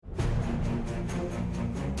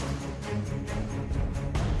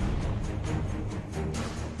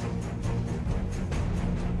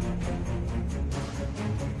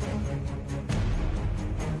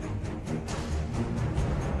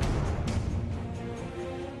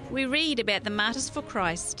We read about the martyrs for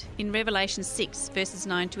Christ in Revelation 6, verses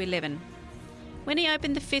 9 to 11. When he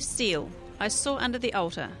opened the fifth seal, I saw under the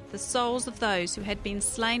altar the souls of those who had been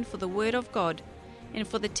slain for the word of God and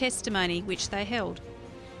for the testimony which they held.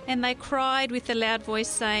 And they cried with a loud voice,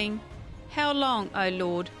 saying, How long, O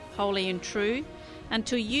Lord, holy and true,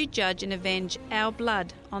 until you judge and avenge our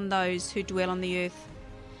blood on those who dwell on the earth?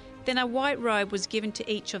 Then a white robe was given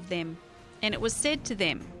to each of them, and it was said to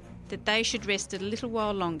them that they should rest a little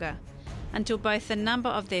while longer, until both the number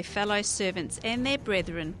of their fellow servants and their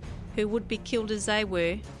brethren, who would be killed as they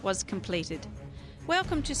were, was completed.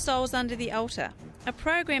 Welcome to Souls Under the Altar, a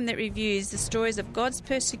program that reviews the stories of God's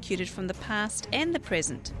persecuted from the past and the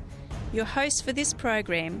present. Your host for this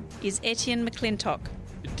program is Etienne McClintock.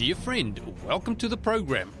 Dear friend, welcome to the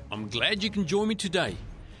program. I'm glad you can join me today.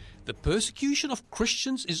 The persecution of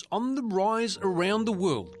Christians is on the rise around the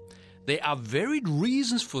world. There are varied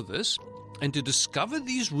reasons for this, and to discover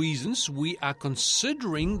these reasons, we are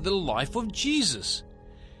considering the life of Jesus.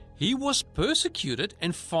 He was persecuted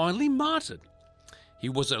and finally martyred. He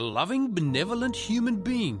was a loving, benevolent human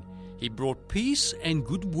being. He brought peace and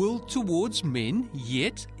goodwill towards men,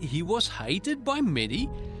 yet he was hated by many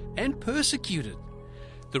and persecuted.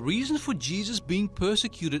 The reasons for Jesus being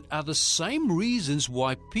persecuted are the same reasons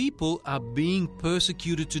why people are being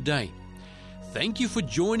persecuted today. Thank you for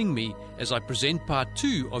joining me as I present part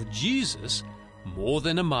 2 of Jesus, More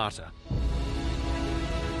Than a Martyr.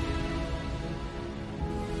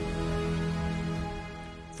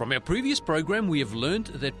 From our previous program, we have learned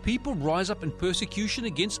that people rise up in persecution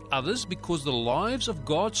against others because the lives of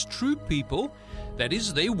God's true people, that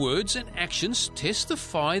is, their words and actions,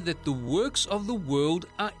 testify that the works of the world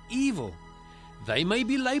are evil. They may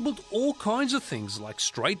be labelled all kinds of things like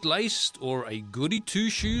straight-laced or a goody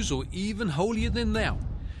two-shoes or even holier than thou.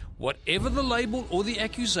 Whatever the label or the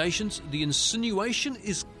accusations, the insinuation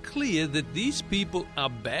is clear that these people are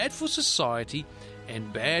bad for society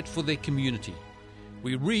and bad for their community.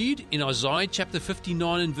 We read in Isaiah chapter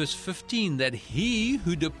 59 and verse 15 that he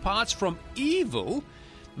who departs from evil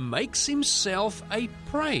makes himself a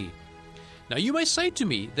prey. Now you may say to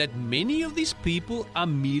me that many of these people are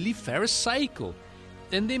merely pharisaical,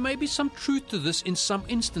 and there may be some truth to this in some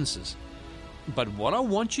instances. But what I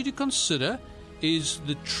want you to consider is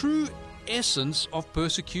the true essence of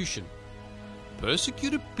persecution.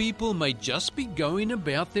 Persecuted people may just be going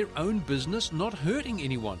about their own business, not hurting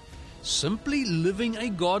anyone, simply living a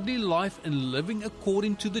godly life and living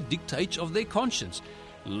according to the dictates of their conscience,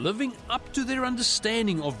 living up to their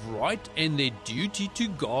understanding of right and their duty to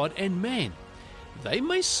God and man. They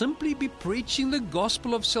may simply be preaching the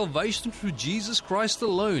gospel of salvation through Jesus Christ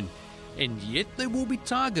alone, and yet they will be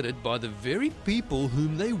targeted by the very people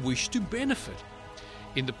whom they wish to benefit.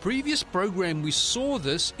 In the previous program, we saw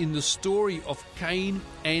this in the story of Cain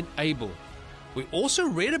and Abel. We also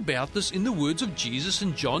read about this in the words of Jesus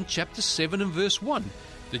in John chapter 7 and verse 1.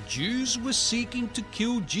 The Jews were seeking to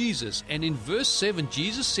kill Jesus, and in verse 7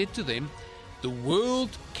 Jesus said to them, "The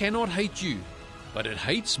world cannot hate you, but it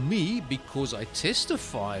hates me because I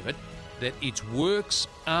testify of it that its works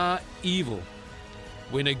are evil."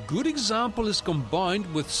 When a good example is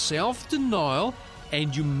combined with self-denial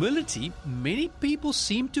and humility, many people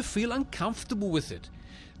seem to feel uncomfortable with it.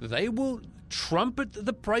 They will trumpet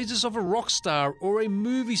the praises of a rock star or a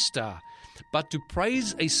movie star, but to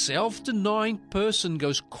praise a self-denying person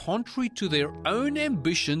goes contrary to their own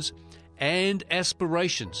ambitions and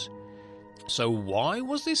aspirations. So why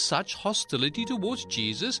was there such hostility towards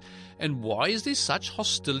Jesus, and why is there such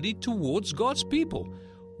hostility towards God's people?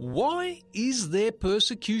 Why is there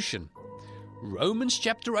persecution? Romans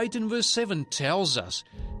chapter 8 and verse 7 tells us,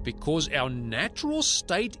 because our natural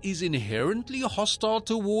state is inherently hostile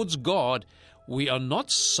towards God, we are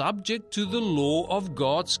not subject to the law of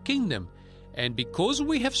God's kingdom. And because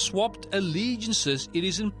we have swapped allegiances, it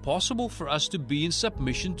is impossible for us to be in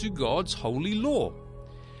submission to God's holy law.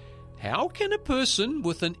 How can a person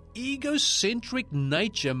with an egocentric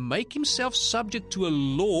nature make himself subject to a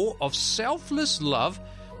law of selfless love,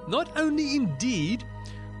 not only in deed,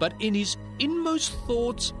 but in his inmost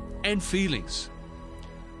thoughts and feelings?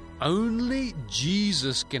 Only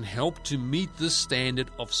Jesus can help to meet this standard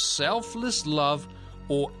of selfless love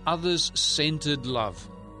or others-centered love.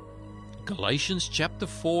 Galatians chapter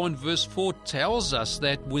 4 and verse 4 tells us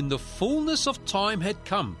that when the fullness of time had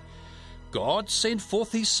come, God sent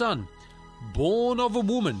forth His Son, born of a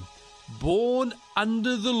woman, born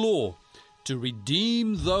under the law, to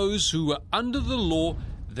redeem those who were under the law,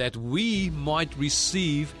 that we might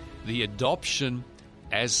receive the adoption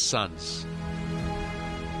as sons.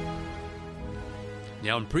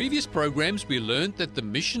 Now, in previous programs, we learned that the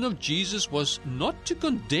mission of Jesus was not to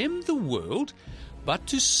condemn the world, but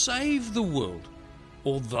to save the world.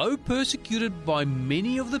 Although persecuted by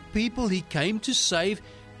many of the people he came to save,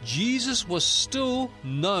 Jesus was still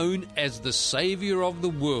known as the Savior of the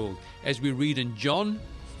world, as we read in John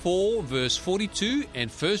 4 verse 42 and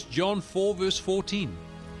 1 John 4 verse 14.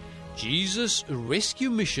 Jesus' rescue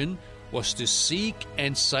mission was to seek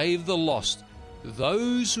and save the lost,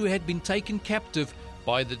 those who had been taken captive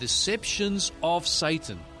by the deceptions of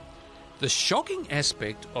Satan. The shocking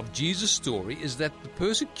aspect of Jesus' story is that the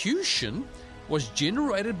persecution was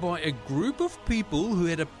generated by a group of people who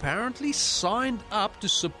had apparently signed up to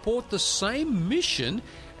support the same mission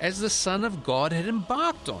as the Son of God had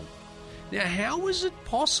embarked on. Now, how is it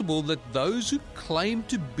possible that those who claim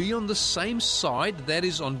to be on the same side, that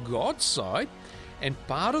is, on God's side, and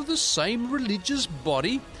part of the same religious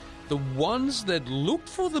body, the ones that looked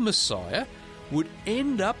for the Messiah, would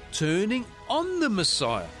end up turning on the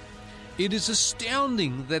Messiah? It is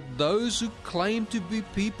astounding that those who claim to be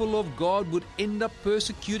people of God would end up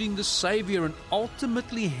persecuting the Savior and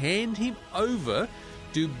ultimately hand him over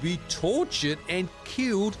to be tortured and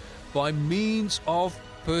killed by means of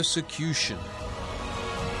persecution.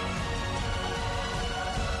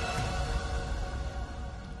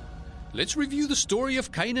 Let's review the story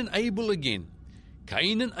of Cain and Abel again.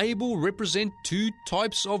 Cain and Abel represent two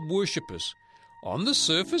types of worshippers. On the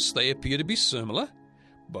surface, they appear to be similar.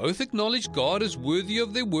 Both acknowledge God as worthy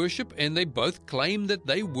of their worship, and they both claim that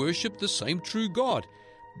they worship the same true God.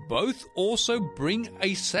 Both also bring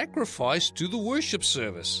a sacrifice to the worship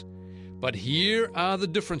service. But here are the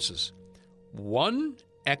differences. One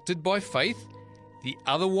acted by faith, the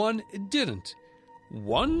other one didn't.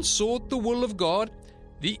 One sought the will of God,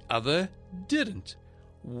 the other didn't.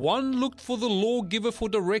 One looked for the lawgiver for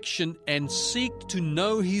direction and sought to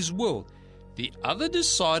know his will. The other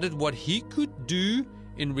decided what he could do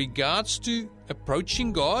in regards to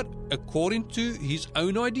approaching God according to his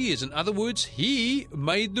own ideas. In other words, he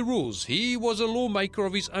made the rules. He was a lawmaker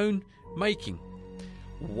of his own making.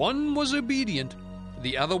 One was obedient,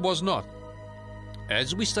 the other was not.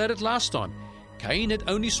 As we stated last time, Cain had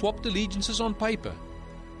only swapped allegiances on paper.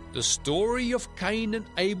 The story of Cain and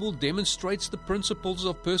Abel demonstrates the principles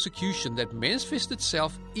of persecution that manifest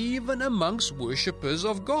itself even amongst worshippers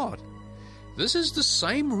of God. This is the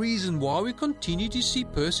same reason why we continue to see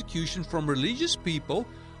persecution from religious people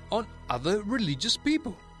on other religious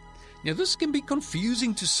people. Now, this can be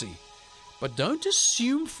confusing to see, but don't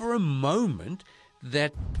assume for a moment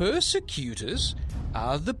that persecutors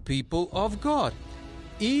are the people of God,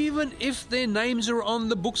 even if their names are on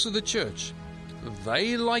the books of the church.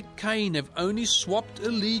 They, like Cain, have only swapped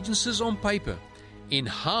allegiances on paper. In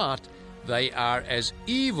heart, they are as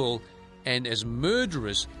evil and as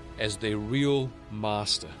murderous as their real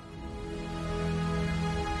master.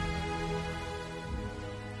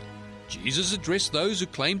 Jesus addressed those who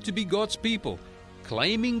claim to be God's people,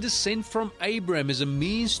 claiming descent from Abraham as a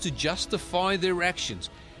means to justify their actions,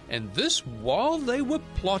 and this while they were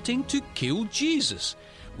plotting to kill Jesus.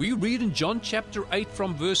 We read in John chapter 8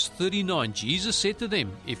 from verse 39, Jesus said to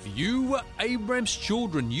them, "If you were Abraham's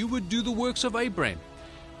children, you would do the works of Abraham.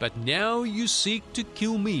 But now you seek to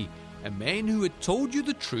kill me, a man who had told you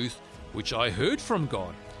the truth, which I heard from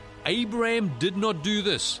God. Abraham did not do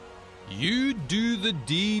this. You do the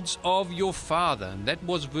deeds of your father." And that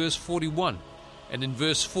was verse 41. And in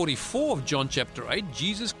verse 44 of John chapter 8,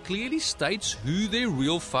 Jesus clearly states who their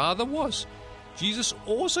real father was. Jesus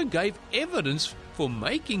also gave evidence for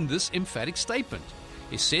making this emphatic statement.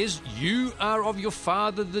 He says, "You are of your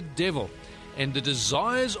father the devil, and the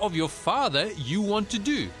desires of your father you want to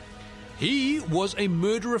do. He was a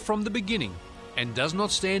murderer from the beginning, and does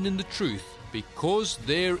not stand in the truth, because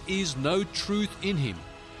there is no truth in him.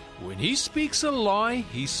 When he speaks a lie,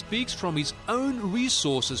 he speaks from his own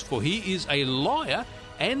resources, for he is a liar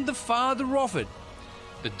and the father of it."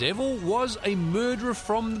 The devil was a murderer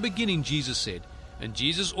from the beginning, Jesus said. And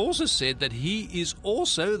Jesus also said that he is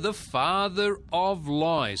also the father of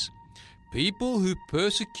lies. People who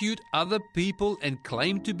persecute other people and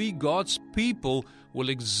claim to be God's people will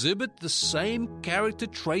exhibit the same character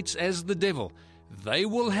traits as the devil. They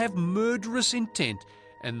will have murderous intent,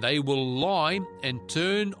 and they will lie and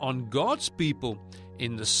turn on God's people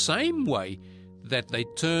in the same way that they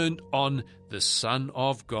turned on the Son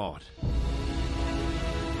of God.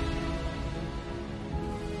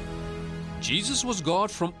 Jesus was God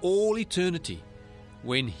from all eternity.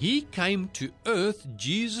 When he came to earth,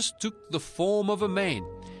 Jesus took the form of a man.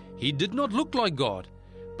 He did not look like God,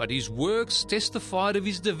 but his works testified of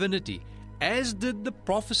his divinity, as did the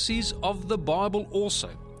prophecies of the Bible also.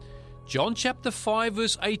 John chapter 5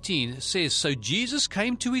 verse 18 says, "So Jesus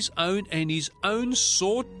came to his own, and his own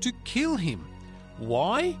sought to kill him."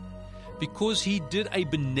 Why? Because he did a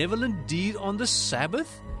benevolent deed on the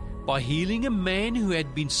Sabbath by healing a man who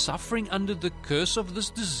had been suffering under the curse of this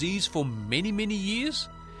disease for many, many years.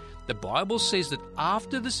 The Bible says that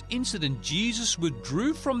after this incident, Jesus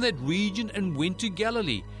withdrew from that region and went to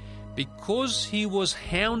Galilee. Because he was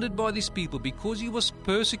hounded by these people, because he was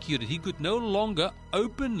persecuted, he could no longer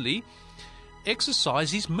openly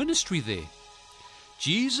exercise his ministry there.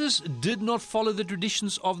 Jesus did not follow the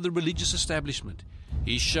traditions of the religious establishment.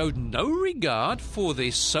 He showed no regard for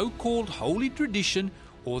their so-called holy tradition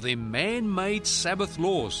or their man-made Sabbath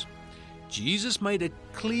laws. Jesus made a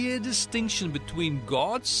clear distinction between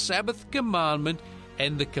God's Sabbath commandment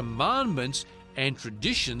and the commandments and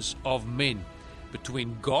traditions of men,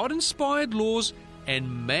 between God-inspired laws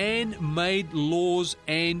and man-made laws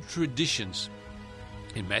and traditions.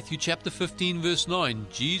 In Matthew chapter 15 verse 9,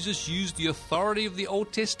 Jesus used the authority of the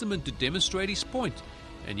Old Testament to demonstrate his point,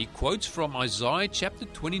 and he quotes from Isaiah chapter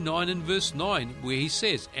 29 and verse 9, where he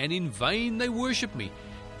says, "And in vain they worship me,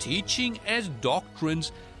 teaching as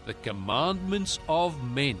doctrines the commandments of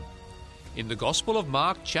men." In the Gospel of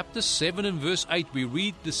Mark chapter 7 and verse 8, we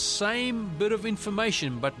read the same bit of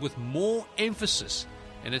information but with more emphasis.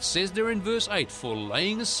 And it says there in verse 8, "For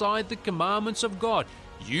laying aside the commandments of God,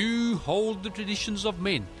 you hold the traditions of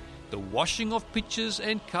men. The washing of pitchers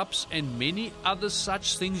and cups and many other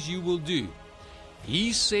such things you will do."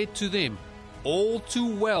 He said to them, "All too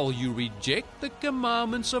well you reject the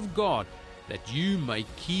commandments of God, that you may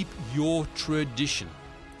keep your tradition."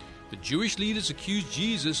 The Jewish leaders accused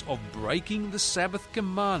Jesus of breaking the Sabbath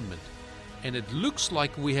commandment, and it looks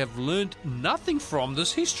like we have learned nothing from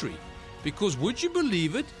this history, because would you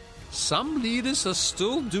believe it, some leaders are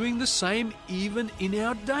still doing the same even in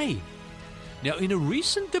our day. Now, in a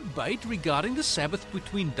recent debate regarding the Sabbath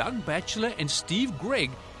between Doug Batchelor and Steve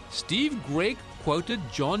Gregg quoted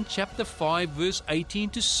John chapter 5 verse 18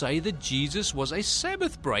 to say that Jesus was a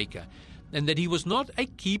Sabbath breaker, and that he was not a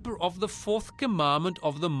keeper of the fourth commandment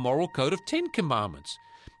of the moral code of 10 commandments.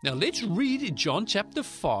 Now let's read John chapter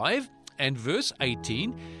 5 and verse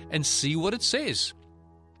 18 and see what it says.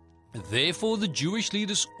 "Therefore the Jewish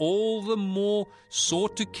leaders all the more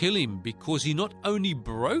sought to kill him, because he not only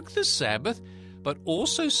broke the Sabbath, but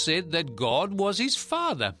also said that God was his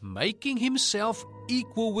Father, making himself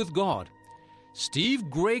equal with God." Steve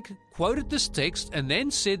Gregg quoted this text and then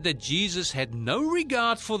said that Jesus had no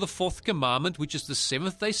regard for the fourth commandment, which is the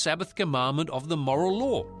seventh-day Sabbath commandment of the moral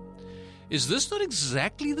law. Is this not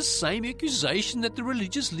exactly the same accusation that the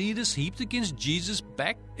religious leaders heaped against Jesus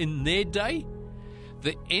back in their day?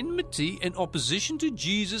 The enmity and opposition to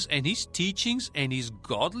Jesus and his teachings and his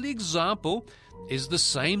godly example is the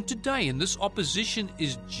same today, and this opposition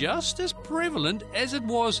is just as prevalent as it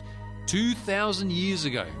was 2,000 years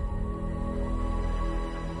ago.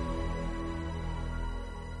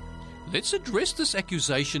 Let's address this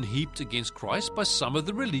accusation heaped against Christ by some of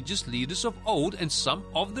the religious leaders of old and some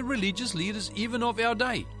of the religious leaders even of our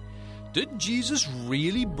day. Did Jesus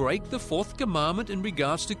really break the fourth commandment in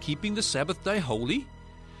regards to keeping the Sabbath day holy?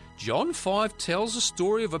 John 5 tells a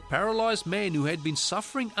story of a paralyzed man who had been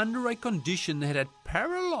suffering under a condition that had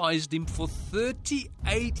paralyzed him for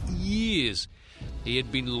 38 years. He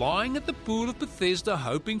had been lying at the pool of Bethesda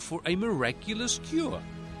hoping for a miraculous cure.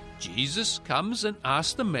 Jesus comes and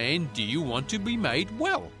asks the man, "Do you want to be made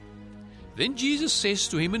well?" Then Jesus says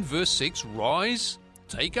to him in verse 6, "Rise,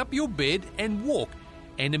 take up your bed and walk."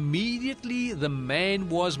 And immediately the man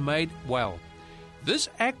was made well. This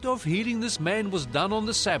act of healing this man was done on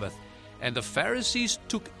the Sabbath, and the Pharisees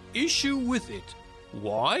took issue with it.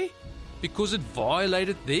 Why? Because it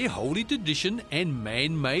violated their holy tradition and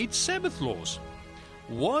man-made Sabbath laws.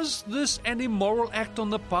 Was this an immoral act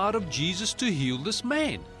on the part of Jesus to heal this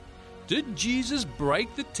man? Did Jesus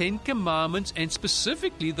break the 10 commandments and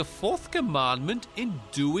specifically the fourth commandment in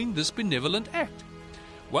doing this benevolent act?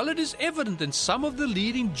 Well, it is evident, and some of the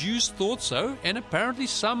leading Jews thought so, and apparently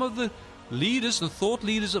some of the leaders and thought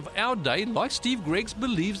leaders of our day, like Steve Gregg,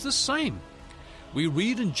 believes the same. We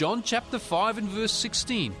read in John chapter 5 and verse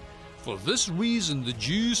 16, "For this reason the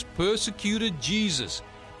Jews persecuted Jesus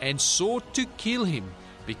and sought to kill him,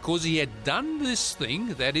 because he had done this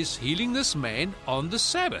thing," that is, healing this man, "on the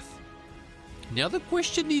Sabbath." Now the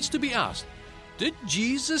question needs to be asked, did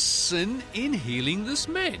Jesus sin in healing this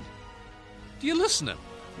man? Dear listener,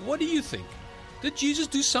 what do you think? Did Jesus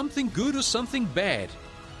do something good or something bad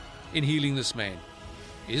in healing this man?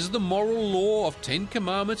 Is the moral law of 10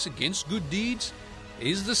 commandments against good deeds?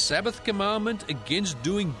 Is the Sabbath commandment against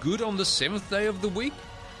doing good on the seventh day of the week?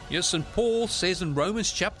 Yes, St. Paul says in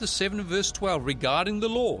Romans chapter 7 verse 12 regarding the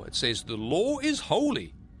law, it says, the law is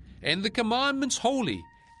holy, and the commandments holy,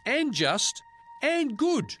 and just, and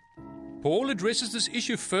good. Paul addresses this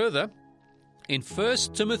issue further in 1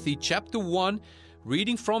 Timothy chapter 1,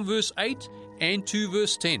 reading from verse 8 and to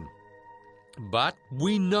verse 10. But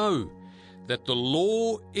we know that the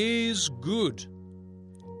law is good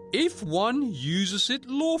if one uses it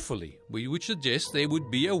lawfully. We would suggest there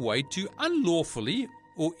would be a way to unlawfully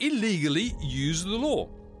or illegally use the law.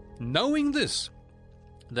 Knowing this,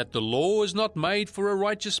 that the law is not made for a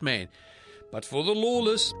righteous man, but for the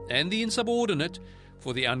lawless and the insubordinate,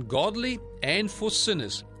 for the ungodly and for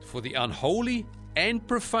sinners, for the unholy and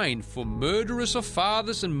profane, for murderers of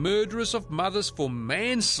fathers and murderers of mothers, for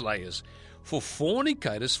manslayers, for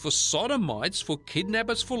fornicators, for sodomites, for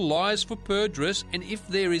kidnappers, for liars, for perjurers, and if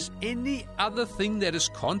there is any other thing that is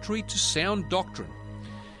contrary to sound doctrine.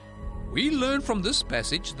 We learn from this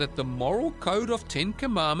passage that the moral code of 10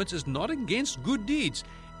 Commandments is not against good deeds.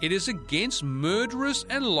 It is against murderers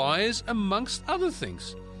and liars, amongst other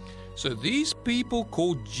things. So these people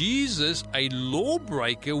called Jesus a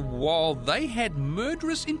lawbreaker while they had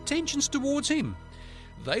murderous intentions towards him.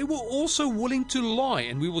 They were also willing to lie,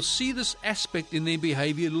 and we will see this aspect in their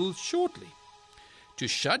behavior a little shortly. To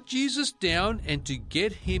shut Jesus down and to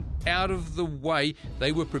get him out of the way,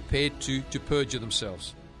 they were prepared to perjure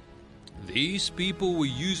themselves. These people were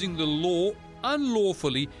using the law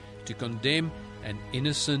unlawfully to condemn an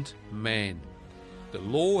innocent man. The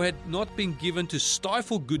law had not been given to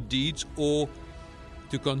stifle good deeds or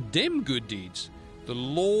to condemn good deeds. The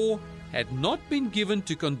law had not been given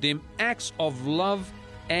to condemn acts of love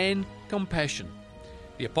and compassion.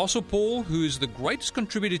 The Apostle Paul, who is the greatest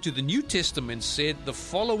contributor to the New Testament, said the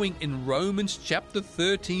following in Romans chapter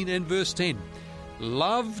 13 and verse 10.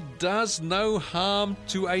 Love does no harm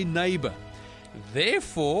to a neighbor.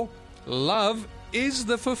 Therefore, love is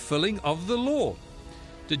the fulfilling of the law.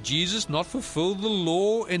 Did Jesus not fulfill the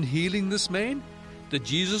law in healing this man? Did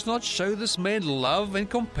Jesus not show this man love and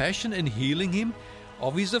compassion in healing him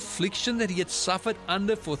of his affliction that he had suffered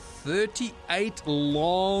under for 38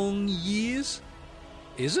 long years?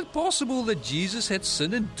 Is it possible that Jesus had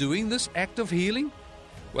sinned in doing this act of healing?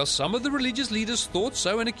 Well, some of the religious leaders thought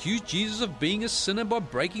so and accused Jesus of being a sinner by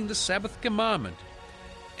breaking the Sabbath commandment.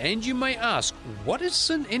 And you may ask, what is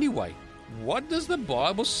sin anyway? What does the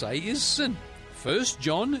Bible say is sin? 1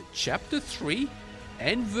 John chapter 3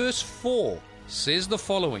 and verse 4 says the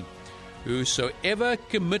following, Whosoever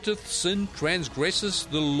committeth sin transgresses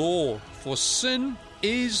the law, for sin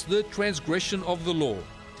is the transgression of the law.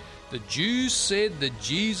 The Jews said that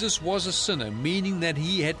Jesus was a sinner, meaning that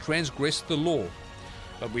he had transgressed the law.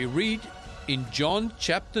 But we read in John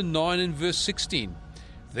chapter 9 and verse 16,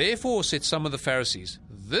 Therefore said some of the Pharisees,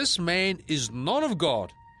 This man is not of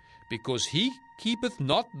God, because he keepeth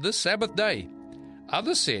not the Sabbath day.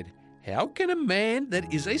 Others said, How can a man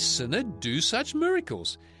that is a sinner do such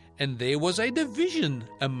miracles? And there was a division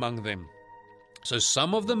among them. So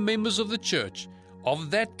some of the members of the church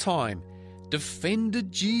of that time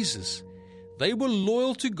defended Jesus. They were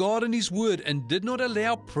loyal to God and His word and did not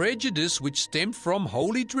allow prejudice which stemmed from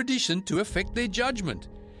holy tradition to affect their judgment.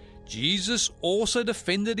 Jesus also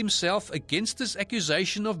defended himself against this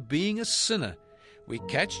accusation of being a sinner. We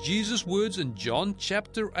catch Jesus' words in John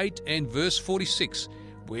chapter 8 and verse 46,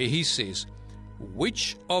 where he says,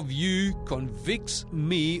 Which of you convicts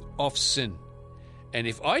me of sin? And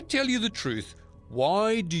if I tell you the truth,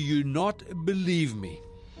 why do you not believe me?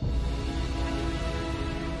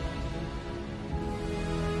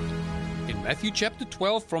 In Matthew chapter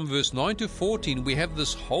 12 from verse 9 to 14, we have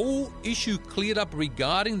this whole issue cleared up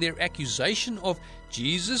regarding their accusation of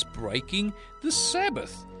Jesus breaking the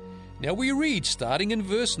Sabbath. Now we read, starting in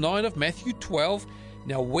verse 9 of Matthew 12,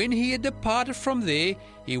 Now when he had departed from there,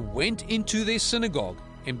 he went into their synagogue,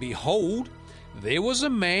 and behold, there was a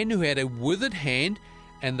man who had a withered hand,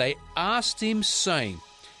 and they asked him, saying,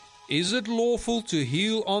 Is it lawful to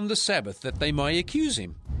heal on the Sabbath, that they may accuse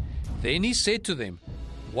him? Then he said to them,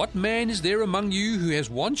 What man is there among you who has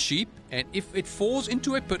one sheep, and if it falls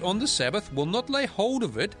into a pit on the Sabbath, will not lay hold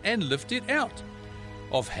of it and lift it out?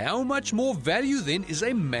 Of how much more value then is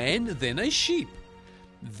a man than a sheep?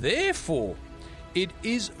 Therefore, it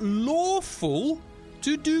is lawful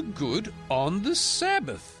to do good on the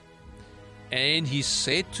Sabbath. And he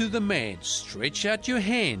said to the man, Stretch out your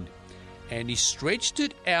hand. And he stretched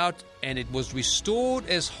it out, and it was restored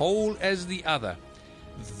as whole as the other.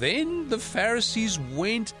 Then the Pharisees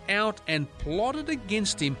went out and plotted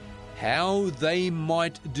against him how they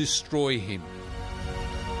might destroy him.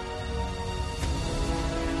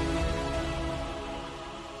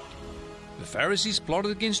 The Pharisees plotted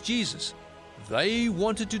against Jesus. They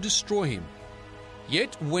wanted to destroy him.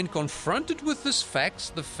 Yet, when confronted with this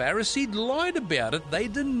fact, the Pharisees lied about it. They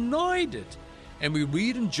denied it. And we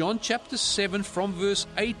read in John chapter 7 from verse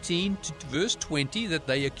 18 to verse 20 that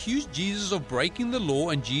they accused Jesus of breaking the law,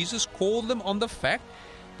 and Jesus called them on the fact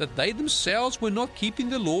that they themselves were not keeping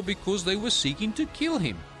the law because they were seeking to kill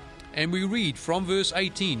him. And we read from verse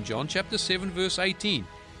 18, John chapter 7 verse 18,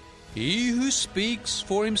 "He who speaks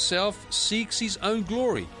for himself seeks his own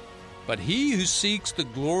glory, but he who seeks the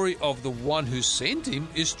glory of the one who sent him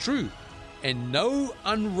is true, and no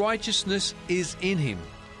unrighteousness is in him.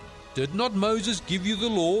 Did not Moses give you the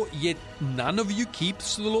law, yet none of you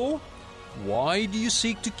keeps the law? Why do you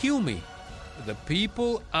seek to kill me?" The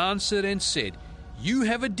people answered and said, "You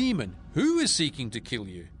have a demon. Who is seeking to kill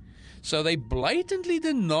you?" So they blatantly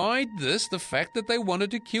denied the fact that they wanted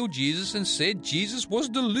to kill Jesus, and said Jesus was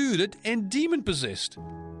deluded and demon-possessed.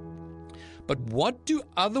 But what do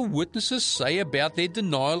other witnesses say about their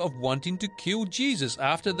denial of wanting to kill Jesus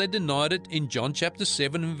after they denied it in John chapter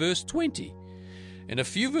 7 and verse 20? And a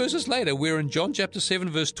few verses later, we're in John chapter 7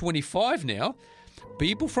 verse 25 now,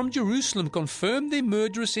 people from Jerusalem confirmed their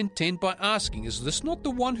murderous intent by asking, "Is this not the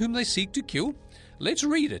one whom they seek to kill?" Let's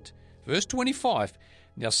read it. Verse 25,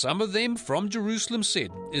 "Now some of them from Jerusalem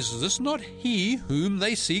said, 'Is this not he whom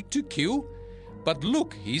they seek to kill? But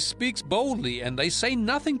look, he speaks boldly, and they say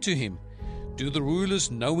nothing to him. Do the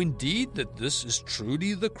rulers know indeed that this is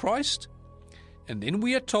truly the Christ?'" And then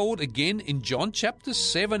we are told again in John chapter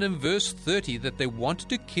 7 and verse 30 that they wanted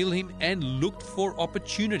to kill him and looked for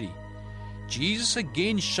opportunity. Jesus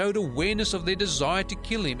again showed awareness of their desire to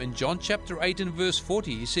kill him. In John chapter 8 and verse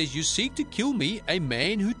 40, he says, "You seek to kill me, a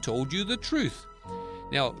man who told you the truth."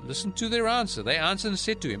 Now, listen to their answer. They answered and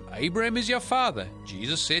said to him, "Abraham is your father."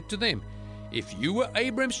 Jesus said to them, "If you were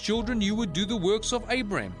Abraham's children, you would do the works of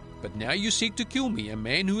Abraham. But now you seek to kill me, a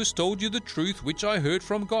man who has told you the truth, which I heard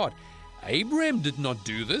from God. Abraham did not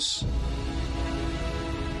do this."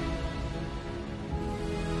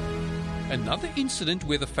 Another incident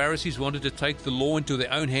where the Pharisees wanted to take the law into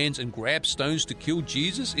their own hands and grab stones to kill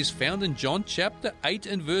Jesus is found in John chapter 8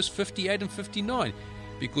 and verse 58 and 59,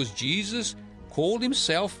 because Jesus called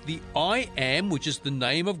himself the I Am, which is the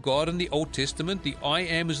name of God in the Old Testament. The I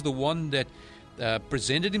Am is the one that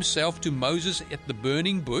presented himself to Moses at the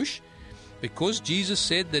burning bush. Because Jesus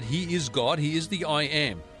said that he is God, he is the I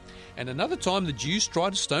Am. And another time the Jews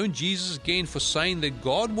tried to stone Jesus again for saying that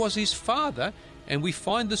God was his Father, and we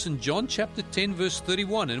find this in John chapter 10 verse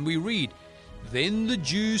 31, and we read, "Then the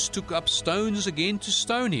Jews took up stones again to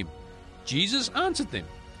stone him. Jesus answered them,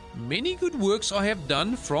 'Many good works I have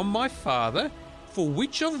done from my Father. For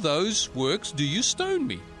which of those works do you stone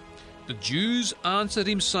me?' The Jews answered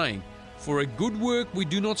him, saying, 'For a good work we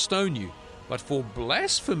do not stone you, but for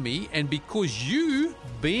blasphemy, and because you,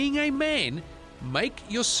 being a man, make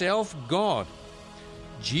yourself God.'"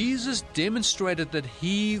 Jesus demonstrated that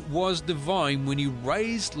he was divine when he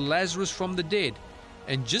raised Lazarus from the dead.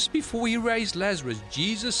 And just before he raised Lazarus,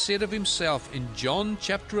 Jesus said of himself in John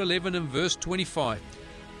chapter 11 and verse 25,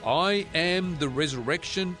 "I am the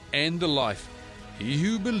resurrection and the life. He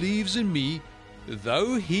who believes in me,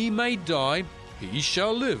 though he may die, he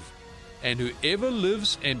shall live. And whoever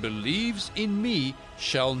lives and believes in me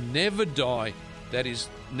shall never die." That is,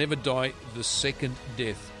 never die the second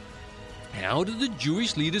death. How did the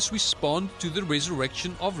Jewish leaders respond to the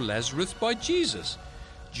resurrection of Lazarus by Jesus?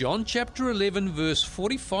 John chapter 11 verse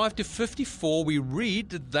 45 to 54, we read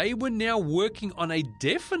that they were now working on a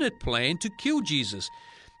definite plan to kill Jesus.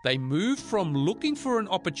 They moved from looking for an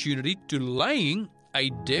opportunity to laying a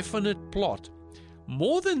definite plot.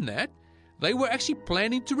 More than that, they were actually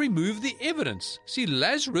planning to remove the evidence. See,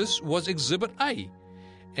 Lazarus was exhibit A,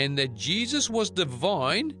 and that Jesus was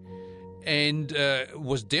divine and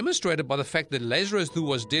was demonstrated by the fact that Lazarus, who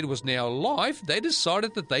was dead, was now alive. They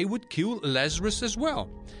decided that they would kill Lazarus as well.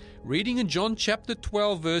 Reading in John chapter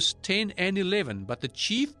 12 verse 10 and 11, "But the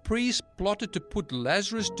chief priests plotted to put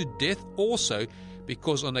Lazarus to death also,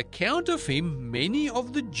 because on account of him many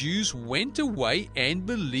of the Jews went away and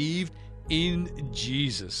believed in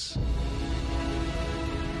Jesus."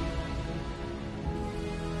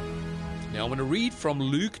 Now I want to read from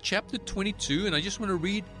Luke chapter 22, and I just want to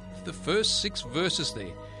read the first 6 verses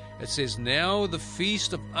there. It says, "Now the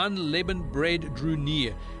feast of unleavened bread drew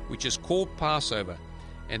near, which is called Passover.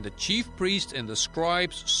 And the chief priests and the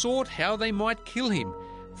scribes sought how they might kill him,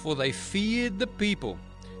 for they feared the people.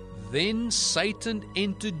 Then Satan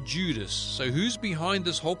entered Judas." So who's behind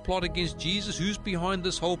this whole plot against Jesus? Who's behind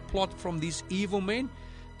this whole plot from these evil men?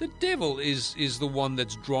 The devil is the one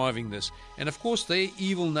that's driving this. And of course their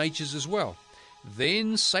evil natures as well.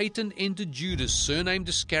 Then Satan entered Judas, surnamed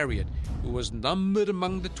Iscariot, who was numbered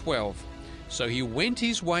among the 12. So he went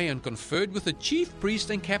his way and conferred with the chief priests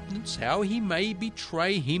and captains how he may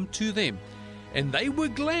betray him to them. And they were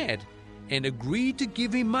glad and agreed to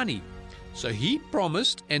give him money. So he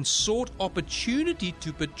promised and sought opportunity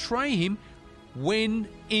to betray him when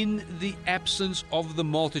in the absence of the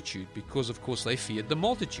multitude, because of course they feared the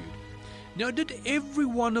multitude. Now, did every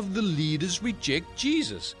one of the leaders reject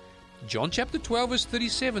Jesus? John chapter 12 verse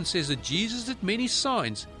 37 says that Jesus did many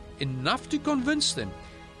signs, enough to convince them,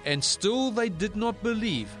 and still they did not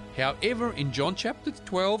believe. However, in John chapter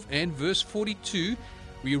 12 and verse 42,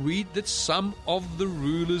 we read that some of the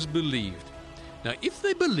rulers believed. Now, if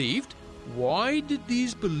they believed, why did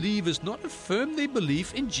these believers not affirm their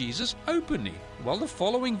belief in Jesus openly? Well, the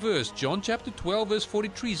following verse, John chapter 12 verse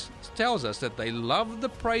 43, tells us that they loved the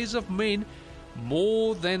praise of men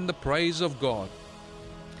more than the praise of God.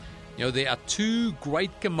 You know, there are two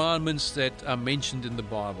great commandments that are mentioned in the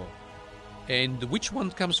Bible. And which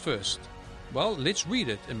one comes first? Well, let's read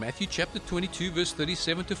it. In Matthew chapter 22 verse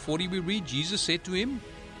 37 to 40, we read, Jesus said to him,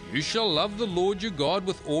 "You shall love the Lord your God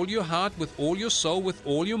with all your heart, with all your soul, with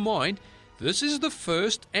all your mind. This is the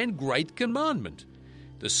first and great commandment.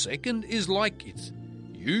 The second is like it.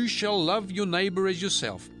 You shall love your neighbor as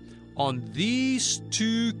yourself. On these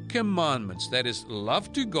two commandments, that is,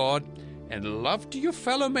 love to God and love to your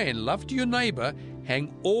fellow man, love to your neighbor,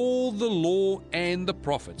 hang all the law and the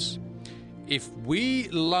prophets." If we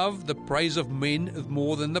love the praise of men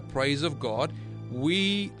more than the praise of God,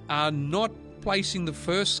 we are not placing the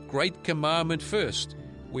first great commandment first.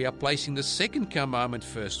 We are placing the second commandment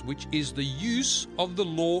first, which is the use of the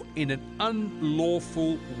law in an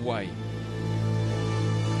unlawful way.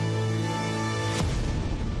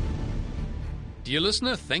 Dear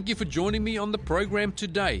listener, thank you for joining me on the program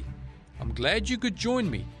today. I'm glad you could join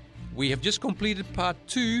me. We have just completed part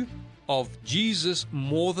 2 of Jesus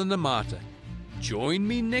More Than a Martyr. Join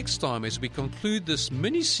me next time as we conclude this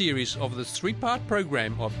mini-series of the 3-part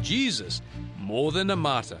program of Jesus More Than a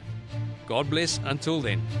Martyr. God bless until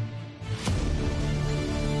then.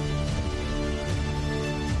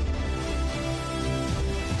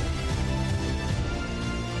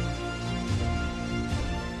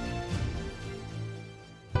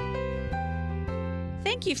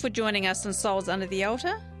 Thank you for joining us on Souls Under the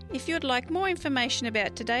Altar. If you would like more information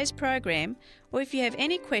about today's program, or if you have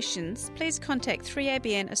any questions, please contact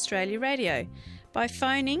 3ABN Australia Radio by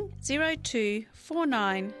phoning 02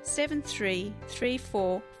 49 73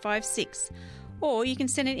 3456, or you can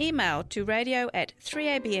send an email to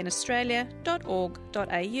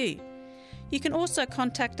radio@3abnaustralia.org.au. You can also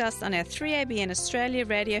contact us on our 3ABN Australia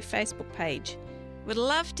Radio Facebook page. We'd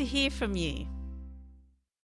love to hear from you.